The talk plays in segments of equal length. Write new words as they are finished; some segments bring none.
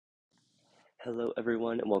Hello,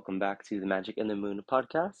 everyone, and welcome back to the Magic in the Moon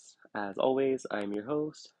podcast. As always, I'm your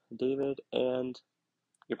host, David, and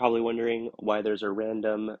you're probably wondering why there's a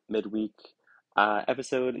random midweek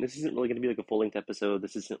episode. And this isn't really going to be like a full length episode.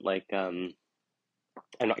 This isn't like, I'm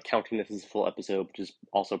not counting this as a full episode, which is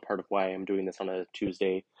also part of why I'm doing this on a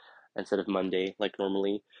Tuesday instead of Monday like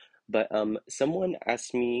normally. But someone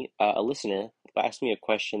asked me, a listener asked me a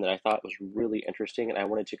question that I thought was really interesting, and I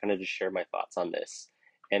wanted to kind of just share my thoughts on this.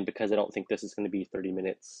 And because I don't think this is going to be 30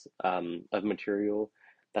 minutes of material,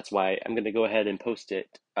 that's why I'm going to go ahead and post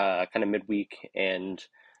it kind of midweek, and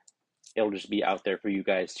it'll just be out there for you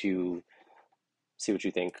guys to see what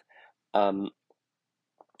you think. Um,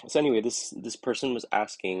 so anyway, this person was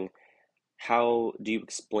asking, how do you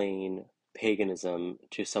explain paganism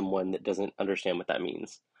to someone that doesn't understand what that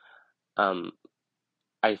means? Um,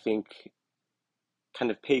 I think kind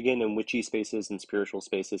of pagan and witchy spaces and spiritual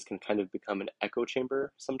spaces can kind of become an echo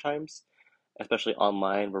chamber sometimes, especially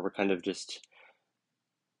online, where we're kind of just,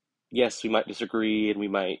 yes, we might disagree and we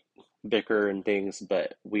might bicker and things,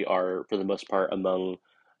 but we are, for the most part, among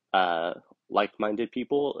uh, like-minded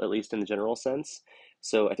people, at least in the general sense.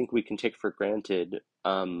 So I think we can take for granted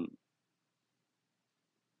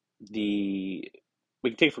the we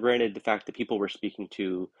can take for granted the fact that people we're speaking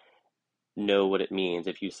to know what it means.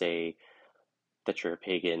 If you say that you're a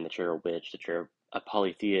pagan, that you're a witch, that you're a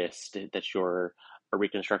polytheist, that you're a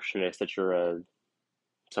reconstructionist, that you're a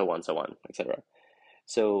so on, etc.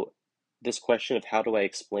 So this question of how do I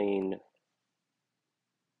explain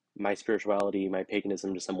my spirituality, my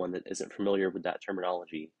paganism to someone that isn't familiar with that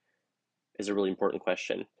terminology is a really important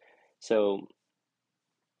question. So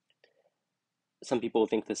some people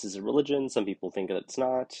think this is a religion, some people think that it's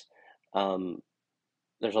not. Um,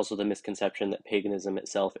 there's also the misconception that paganism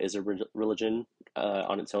itself is a religion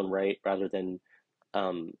on its own right, rather than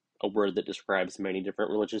um, a word that describes many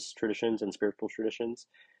different religious traditions and spiritual traditions.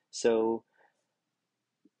 So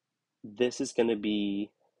this is going to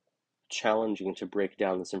be challenging to break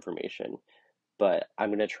down this information, but I'm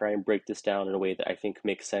going to try and break this down in a way that I think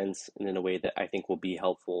makes sense and in a way that I think will be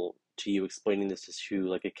helpful to you explaining this to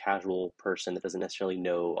like a casual person that doesn't necessarily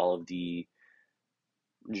know all of the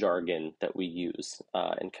jargon that we use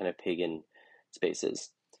in kind of pagan spaces.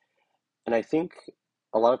 And I think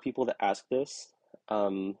a lot of people that ask this,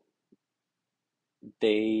 um,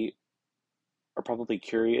 they are probably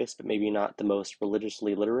curious, but maybe not the most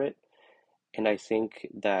religiously literate. And I think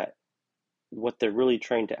that what they're really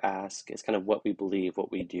trying to ask is kind of what we believe,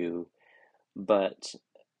 what we do. But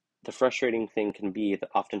the frustrating thing can be that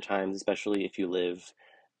oftentimes, especially if you live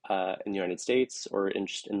in the United States or in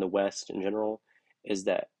just in the West in general, is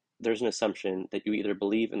that there's an assumption that you either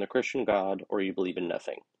believe in the Christian God or you believe in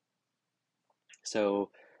nothing. So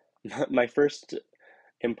my first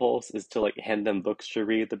impulse is to like hand them books to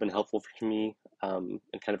read that have been helpful for me and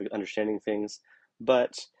kind of understanding things.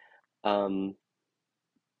 But um,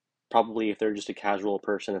 probably if they're just a casual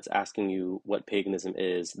person that's asking you what paganism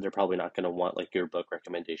is, they're probably not going to want like your book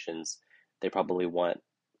recommendations. They probably want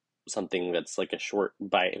something that's like a short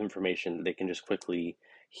bite of information that they can just quickly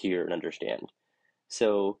hear and understand.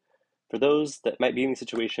 So for those that might be in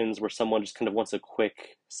situations where someone just kind of wants a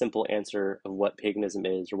quick, simple answer of what paganism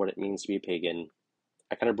is or what it means to be a pagan,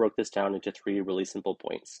 I kind of broke this down into three really simple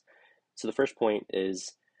points. So the first point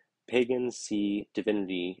is pagans see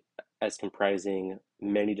divinity as comprising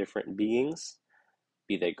many different beings,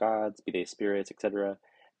 be they gods, be they spirits, etc.,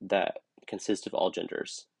 that consist of all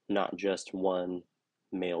genders, not just one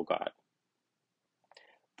male god.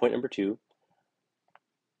 Point number two,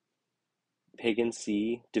 pagans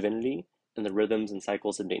see divinity in the rhythms and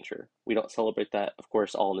cycles of nature. We don't celebrate that, of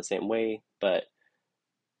course, all in the same way, but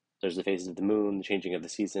there's the phases of the moon, the changing of the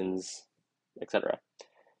seasons, etc.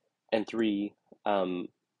 And three, um,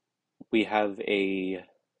 we have a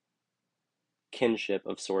kinship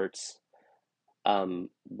of sorts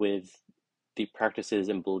with the practices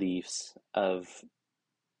and beliefs of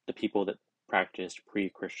the people that practiced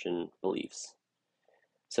pre-Christian beliefs.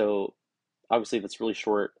 So obviously that's really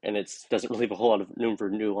short and it doesn't really leave a whole lot of room for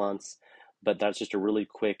nuance, but that's just a really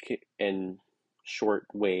quick and short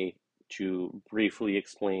way to briefly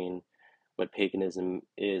explain what paganism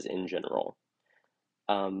is in general.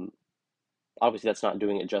 Um, Obviously, that's not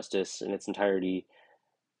doing it justice in its entirety,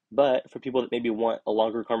 but for people that maybe want a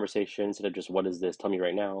longer conversation instead of just what is this, tell me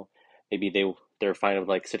right now, maybe they're fine with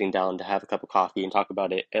like sitting down to have a cup of coffee and talk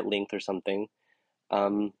about it at length or something.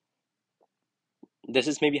 Um, this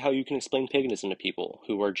is maybe how you can explain paganism to people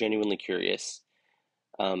who are genuinely curious,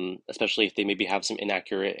 especially if they maybe have some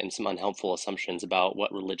inaccurate and some unhelpful assumptions about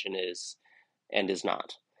what religion is and is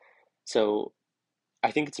not. So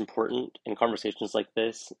I think it's important in conversations like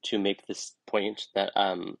this to make this point that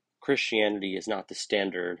Christianity is not the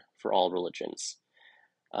standard for all religions.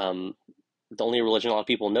 Um, the only religion a lot of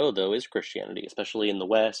people know, though, is Christianity, especially in the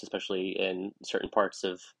West, especially in certain parts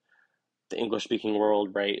of the English speaking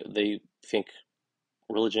world, right? They think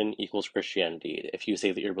religion equals Christianity. If you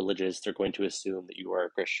say that you're religious, they're going to assume that you are a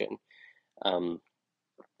Christian. Um,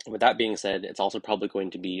 with that being said, it's also probably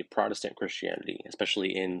going to be Protestant Christianity,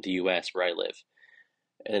 especially in the US where I live.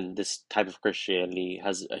 And this type of Christianity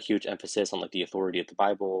has a huge emphasis on like the authority of the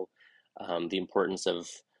Bible, the importance of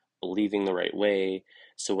believing the right way.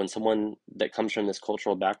 So when someone that comes from this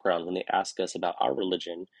cultural background, when they ask us about our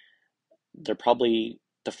religion, they're probably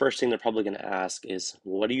the first thing they're probably going to ask is,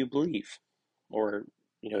 well, what do you believe? Or,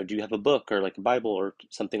 do you have a book or like a Bible or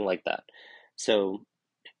something like that? So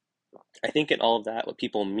I think in all of that, what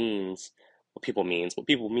people mean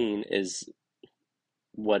is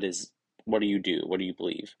what is, what do you do? What do you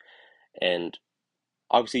believe? And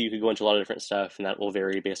obviously, you could go into a lot of different stuff, and that will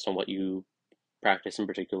vary based on what you practice in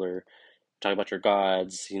particular. Talk about your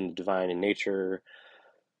gods, the divine in nature,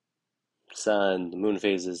 sun, the moon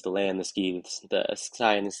phases, the land, the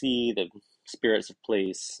sky and the sea, the spirits of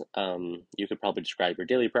place. You could probably describe your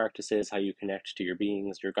daily practices, how you connect to your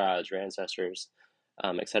beings, your gods, your ancestors,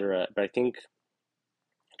 etc. But I think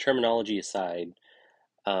terminology aside,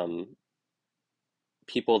 um,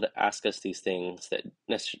 people that ask us these things that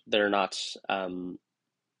are not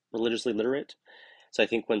religiously literate. So I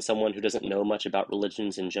think when someone who doesn't know much about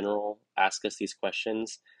religions in general asks us these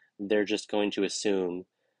questions, they're just going to assume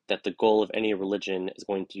that the goal of any religion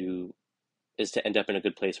is to end up in a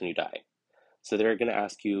good place when you die. So they're going to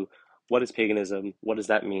ask you, what is paganism? What does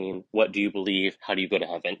that mean? What do you believe? How do you go to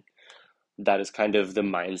heaven? That is kind of the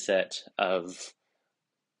mindset of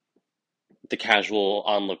the casual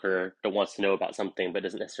onlooker that wants to know about something but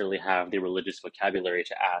doesn't necessarily have the religious vocabulary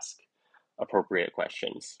to ask appropriate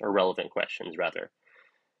questions or relevant questions, rather.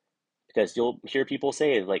 Because you'll hear people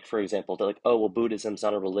say, like, for example, they're like, oh, well, Buddhism's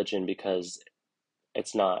not a religion because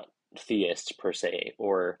it's not theist per se,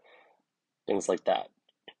 or things like that.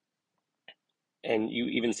 And you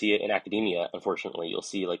even see it in academia, unfortunately. You'll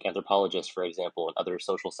see, like, anthropologists, for example, and other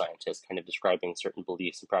social scientists kind of describing certain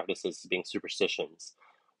beliefs and practices as being superstitions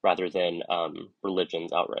rather than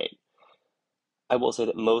religions outright. I will say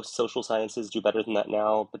that most social sciences do better than that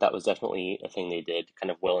now, but that was definitely a thing they did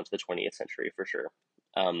kind of well into the 20th century for sure.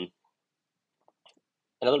 Um,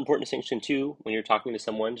 Another important distinction too, when you're talking to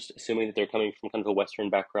someone, just assuming that they're coming from kind of a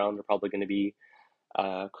Western background, they're probably going to be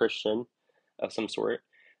Christian of some sort.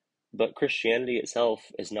 But Christianity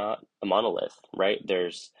itself is not a monolith, right?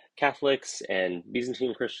 There's Catholics and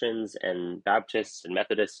Byzantine Christians and Baptists and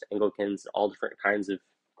Methodists, Anglicans, all different kinds of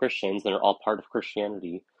Christians that are all part of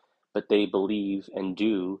Christianity, but they believe and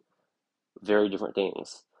do very different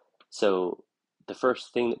things. So the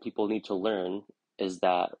first thing that people need to learn is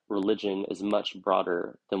that religion is much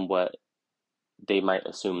broader than what they might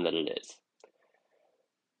assume that it is.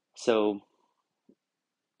 So,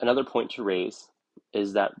 another point to raise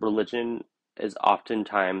is that religion is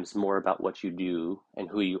oftentimes more about what you do and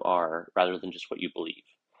who you are rather than just what you believe.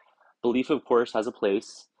 Belief, of course, has a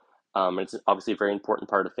place. It's obviously a very important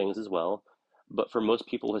part of things as well. But for most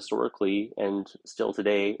people historically, and still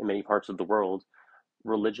today in many parts of the world,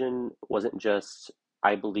 religion wasn't just,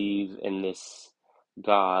 I believe in this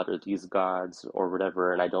God or these gods or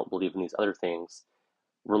whatever, and I don't believe in these other things.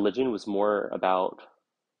 Religion was more about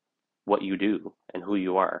what you do and who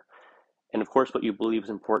you are. And of course, what you believe is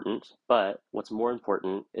important, but what's more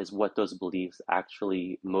important is what those beliefs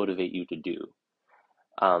actually motivate you to do,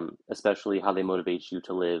 especially how they motivate you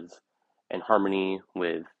to live in harmony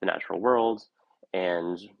with the natural world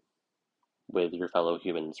and with your fellow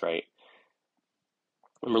humans, right?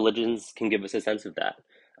 And religions can give us a sense of that.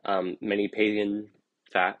 Many pagan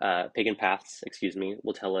paths, excuse me,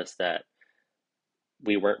 will tell us that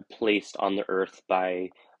we weren't placed on the earth by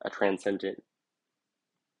a transcendent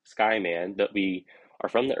sky man, that we are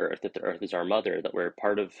from the earth, that the earth is our mother, that we're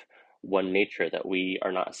part of one nature, that we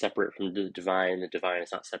are not separate from the divine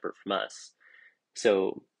is not separate from us.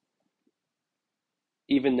 So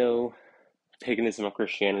even though paganism and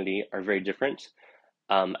Christianity are very different,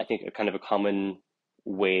 I think a kind of a common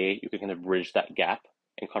way you could kind of bridge that gap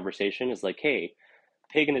in conversation is like, hey,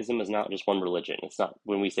 paganism is not just one religion. It's not,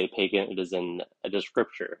 when we say pagan, it is in a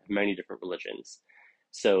descriptor, many different religions.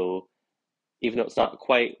 So even though it's not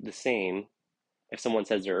quite the same, if someone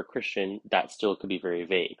says they're a Christian, that still could be very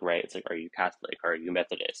vague, right? It's like, are you Catholic? Are you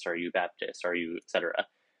Methodist? Are you Baptist? Are you etc.?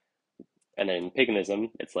 And then paganism,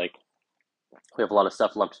 it's like we have a lot of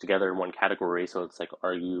stuff lumped together in one category. So it's like,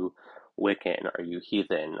 are you Wiccan? Are you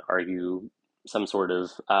heathen? Are you some sort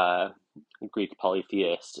of Greek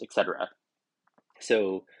polytheist, etc.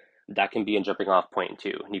 So that can be a jumping off point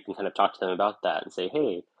too. And you can kind of talk to them about that and say,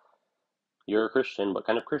 hey, you're a Christian. What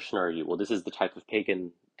kind of Christian are you? Well, this is the type of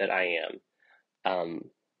pagan that I am. Um,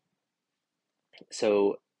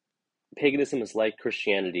 so paganism is like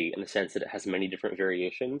Christianity in the sense that it has many different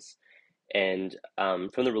variations. And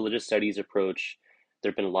from the religious studies approach,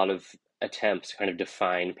 there have been a lot of attempts to kind of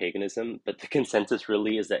define paganism, but the consensus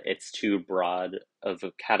really is that it's too broad of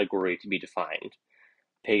a category to be defined.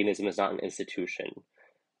 Paganism is not an institution.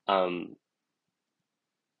 Um,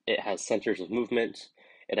 it has centers of movement,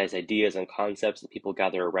 it has ideas and concepts that people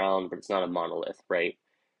gather around, but it's not a monolith, right?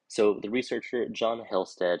 So the researcher John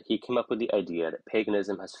Halstead, he came up with the idea that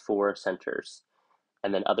paganism has four centers,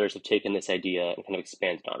 and then others have taken this idea and kind of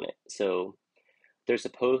expanded on it. So there's a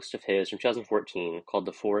post of his from 2014 called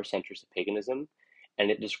The Four Centers of Paganism,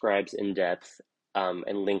 and it describes in depth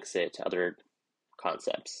and links it to other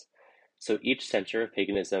concepts. So each center of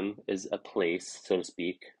paganism is a place, so to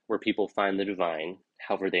speak, where people find the divine,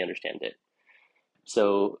 however they understand it.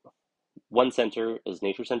 So one center is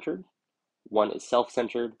nature centered, one is self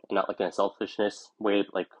centered, and not like in a selfishness way,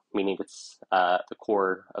 like meaning it's the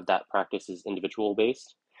core of that practice is individual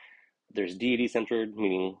based. There's deity centered,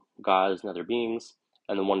 meaning gods and other beings,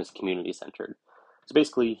 and then one is community centered. So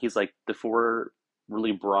basically, he's like the four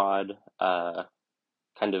really broad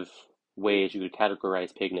kind of ways you could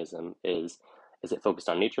categorize paganism is it focused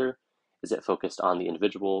on nature? Is it focused on the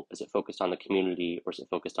individual? Is it focused on the community? Or is it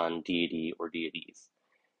focused on deity or deities?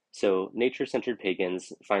 So nature centered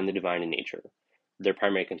pagans find the divine in nature. Their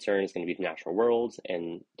primary concern is going to be the natural world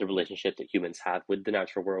and the relationship that humans have with the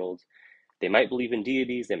natural world. They might believe in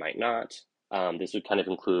deities, they might not. This would kind of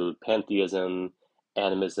include pantheism,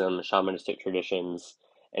 animism, shamanistic traditions,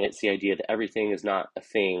 and it's the idea that everything is not a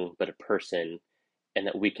thing but a person, and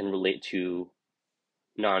that we can relate to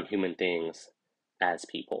non human things as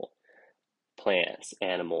people, plants,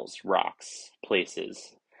 animals, rocks,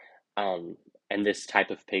 places. Um, and this type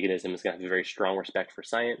of paganism is going to have a very strong respect for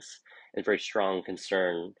science and very strong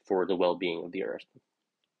concern for the well being of the earth.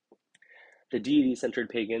 The deity centered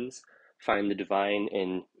pagans find the divine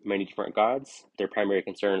in many different gods. Their primary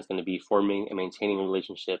concern is going to be forming and maintaining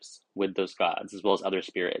relationships with those gods, as well as other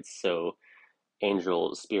spirits. So,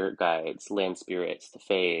 angels, spirit guides, land spirits, the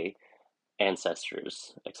fae,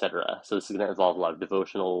 ancestors, etc. So, this is going to involve a lot of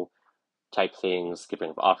devotional type things,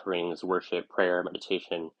 giving of offerings, worship, prayer,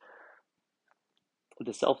 meditation.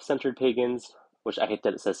 The self centered pagans, which I hate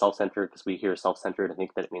that it says self centered because we hear self centered and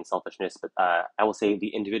think that it means selfishness, but I will say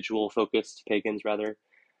the individual focused pagans rather.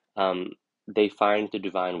 Um, they find the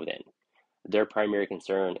divine within. Their primary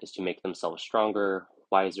concern is to make themselves stronger,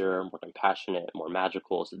 wiser, more compassionate, more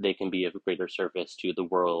magical, so that they can be of greater service to the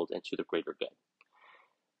world and to the greater good.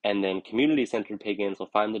 And then community centered pagans will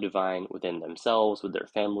find the divine within themselves, with their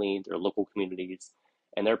family, their local communities,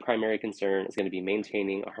 and their primary concern is going to be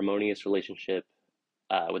maintaining a harmonious relationship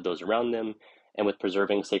with those around them and with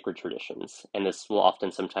preserving sacred traditions. And this will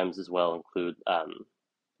often sometimes as well include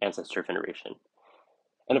ancestor veneration.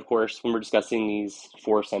 And of course, when we're discussing these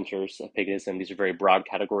four centers of paganism, these are very broad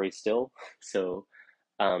categories still. So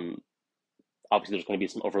um, obviously, there's going to be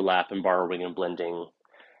some overlap and borrowing and blending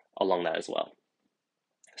along that as well.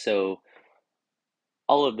 So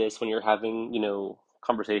all of this, when you're having,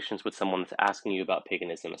 conversations with someone that's asking you about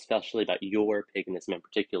paganism, especially about your paganism in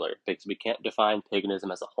particular, because we can't define paganism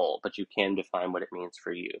as a whole, but you can define what it means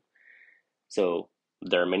for you. So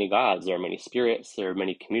there are many gods, there are many spirits, there are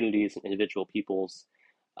many communities and individual peoples.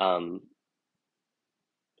 Um,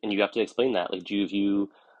 and you have to explain that. Like, do you view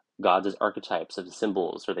gods as archetypes of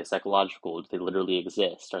symbols? Are they psychological? Do they literally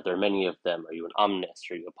exist? Are there many of them? Are you an omnist?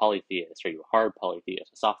 Are you a polytheist? Are you a hard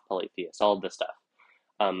polytheist, a soft polytheist? All of this stuff.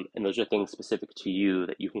 And those are things specific to you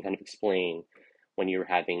that you can kind of explain when you're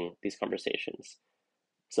having these conversations.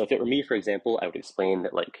 So if it were me, for example, I would explain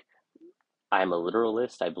that, like, I'm a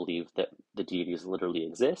literalist. I believe that the deities literally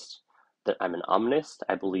exist. That I'm an omnist.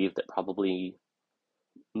 I believe that probably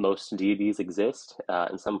most deities exist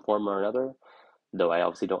in some form or another, though I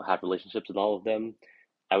obviously don't have relationships with all of them.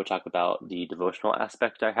 I would talk about the devotional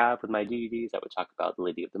aspect I have with my deities. I would talk about the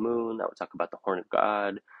Lady of the Moon. I would talk about the Horn of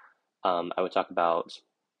God. I would talk about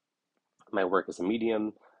my work as a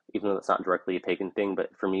medium, even though that's not directly a pagan thing, but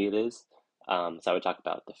for me it is. So I would talk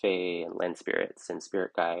about the Fae and land spirits and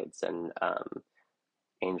spirit guides and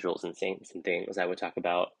angels and saints and things. I would talk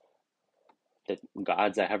about the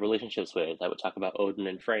gods I have relationships with. I would talk about Odin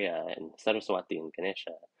and Freya and Saraswati and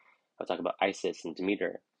Ganesha. I would talk about Isis and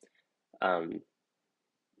Demeter. Um,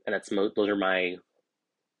 and those are my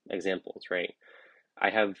examples, right? I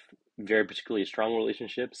have very particularly strong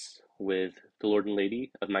relationships with the Lord and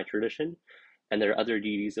Lady of my tradition. And there are other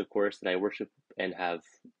deities, of course, that I worship and have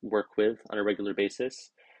work with on a regular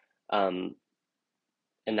basis. Um,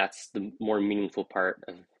 and that's the more meaningful part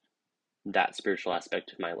of that spiritual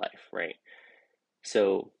aspect of my life, right?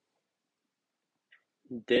 So,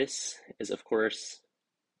 this is, of course,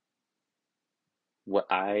 what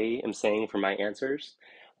I am saying for my answers.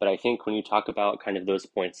 But I think when you talk about kind of those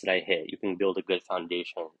points that I hit, you can build a good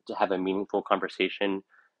foundation to have a meaningful conversation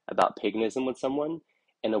about paganism with someone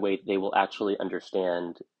in a way that they will actually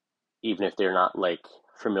understand, even if they're not like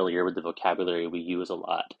familiar with the vocabulary we use a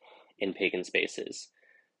lot in pagan spaces.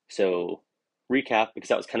 So, recap, because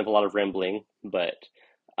that was kind of a lot of rambling, but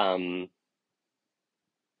um,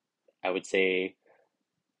 I would say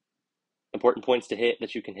important points to hit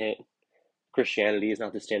that you can hit. Christianity is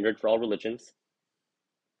not the standard for all religions.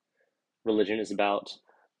 Religion is about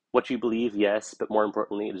what you believe, yes, but more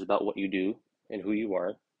importantly, it is about what you do and who you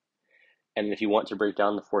are. And if you want to break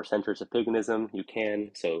down the four centers of paganism, you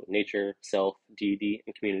can. So, nature, self, deity,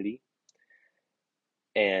 and community.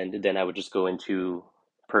 And then I would just go into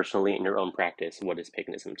personally in your own practice, what is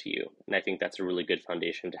paganism to you? And I think that's a really good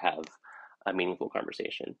foundation to have a meaningful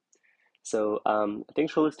conversation. So,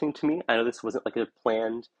 thanks for listening to me. I know this wasn't like a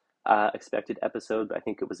planned, expected episode, but I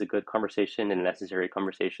think it was a good conversation and a necessary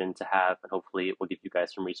conversation to have. And hopefully, it will give you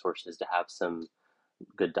guys some resources to have some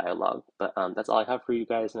good dialogue. But that's all I have for you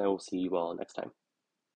guys, and I will see you all next time.